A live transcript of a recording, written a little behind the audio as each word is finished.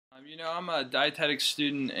I'm a dietetics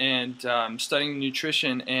student and studying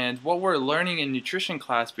nutrition, and what we're learning in nutrition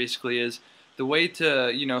class basically is the way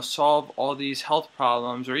to, solve all these health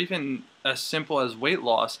problems, or even as simple as weight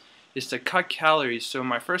loss, is to cut calories. So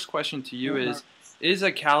my first question to you is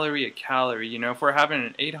a calorie a calorie? If we're having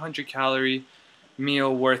an 800 calorie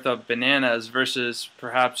meal worth of bananas versus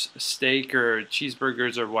perhaps steak or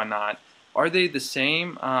cheeseburgers or whatnot, are they the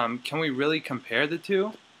same? Can we really compare the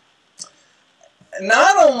two?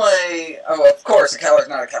 Not only, of course, a calorie is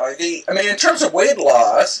not a calorie. In terms of weight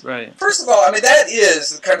loss, Right. first of all, that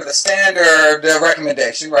is kind of the standard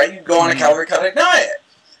recommendation, right? You go on a calorie-cutting diet.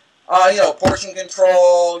 Portion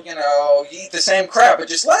control, you eat the same crap, but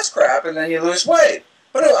just less crap, and then you lose weight.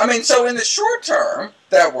 But, so in the short term,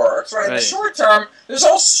 that works, right? In the short term, there's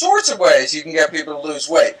all sorts of ways you can get people to lose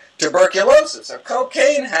weight. Tuberculosis, a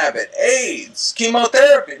cocaine habit, AIDS,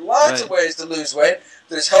 chemotherapy, lots of ways to lose weight.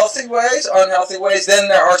 There's healthy ways, unhealthy ways, then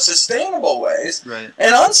there are sustainable ways,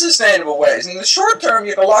 and unsustainable ways. In the short term,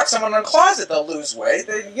 you can lock someone in a closet, they'll lose weight,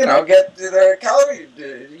 they, get their calorie,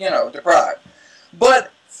 deprived.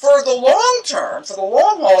 But for the long term, for the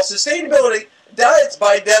long haul, sustainability, diets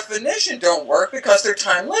by definition don't work because they're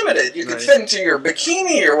time limited. You can fit into your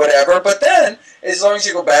bikini or whatever, but then, as long as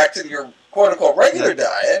you go back to your quote-unquote regular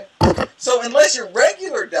diet, so unless your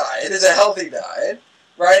regular diet is a healthy diet,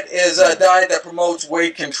 right, is a diet that promotes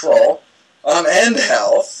weight control and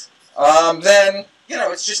health, then,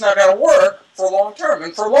 it's just not going to work for long term.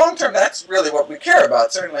 And for long term, that's really what we care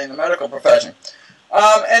about, certainly in the medical profession.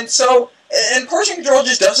 And portion control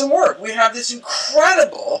just doesn't work. We have this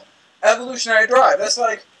incredible evolutionary drive. That's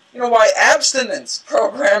like, why abstinence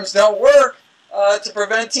programs don't work to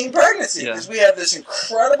prevent teen pregnancy. Because we have this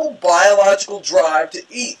incredible biological drive to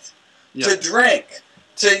eat, to drink,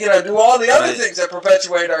 to, do all the other things that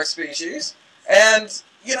perpetuate our species. And,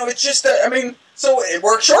 it's just, so it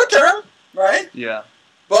works short term, right? Yeah.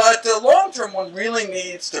 But the long term one really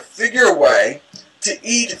needs to figure a way to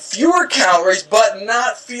eat fewer calories but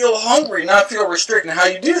not feel hungry, not feel restricted. And how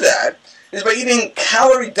you do that is by eating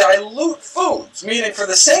calorie dilute foods, meaning for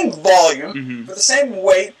the same volume, for the same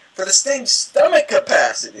weight, for the same stomach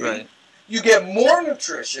capacity, you get more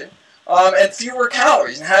nutrition and fewer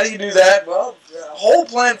calories. And how do you do that? Well, whole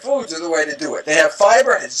plant foods are the way to do it. They have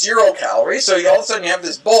fiber, it has 0 calories, so all of a sudden you have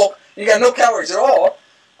this bulk, you got no calories at all.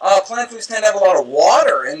 Plant foods tend to have a lot of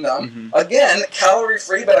water in them. Again,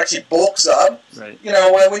 calorie-free, but actually bulks up. Right.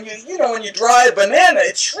 When you dry a banana,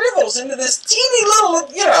 it shrivels into this teeny little,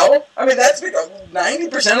 that's because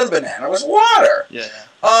 90% of the banana was water. Yeah.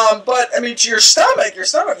 But, to your stomach,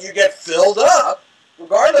 you get filled up,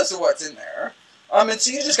 regardless of what's in there. And so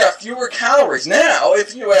you just got fewer calories. Now,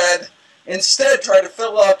 if you had instead tried to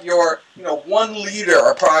fill up your, 1 liter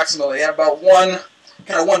approximately, about 1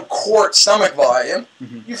 quart stomach volume,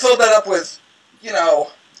 you fill that up with,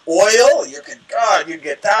 oil, you'd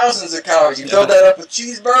get thousands of calories. You fill that up with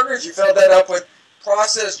cheeseburgers, you fill that up with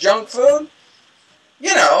processed junk food, you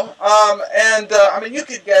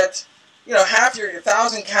could get, half your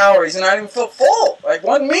 1,000 calories and not even feel full, like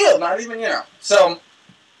one meal, not even, So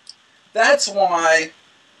that's why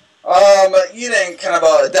eating kind of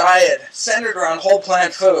a diet centered around whole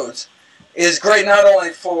plant foods is great, not only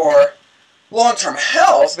for long-term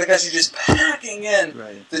health, because you're just packing in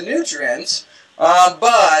the nutrients,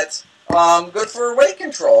 but good for weight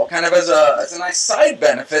control, kind of as a nice side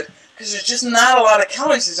benefit, because there's just not a lot of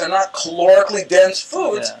calories. These are not calorically dense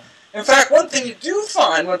foods. In fact, one thing you do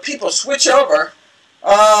find when people switch over,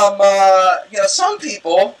 some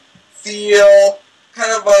people feel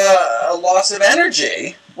kind of a loss of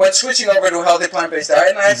energy when switching over to a healthy plant-based diet,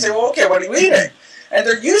 and I say, well, okay, what are you eating? And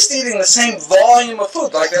they're used to eating the same volume of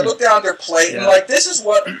food. Like, they look down their plate and like, this is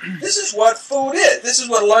what food is. This is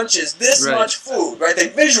what lunch is. This much food, right? They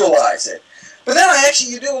visualize it. But then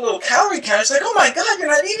you do a little calorie count. It's like, oh my God, you're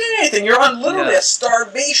not eating anything. You're on literally a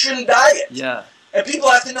starvation diet. Yeah. And people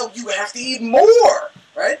have to know you have to eat more,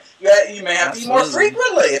 right? You may have to eat more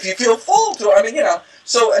frequently if you feel full.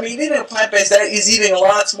 So, eating a plant-based diet is eating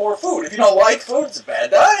lots more food. If you don't like food, it's a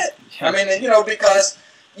bad diet. Yeah. Because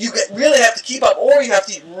you really have to keep up, or you have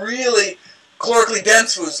to eat really calorically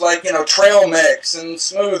dense foods like, trail mix and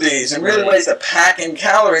smoothies and really ways to pack in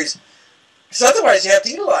calories. Because otherwise you have to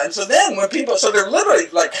eat a lot. And so then when people, they're literally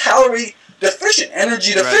like calorie deficient,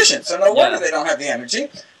 energy deficient. So no wonder they don't have the energy.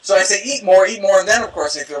 So I say eat more, and then of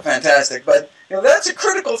course they feel fantastic. But that's a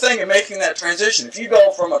critical thing in making that transition. If you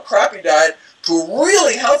go from a crappy diet to a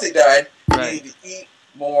really healthy diet, you need to eat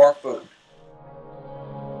more food.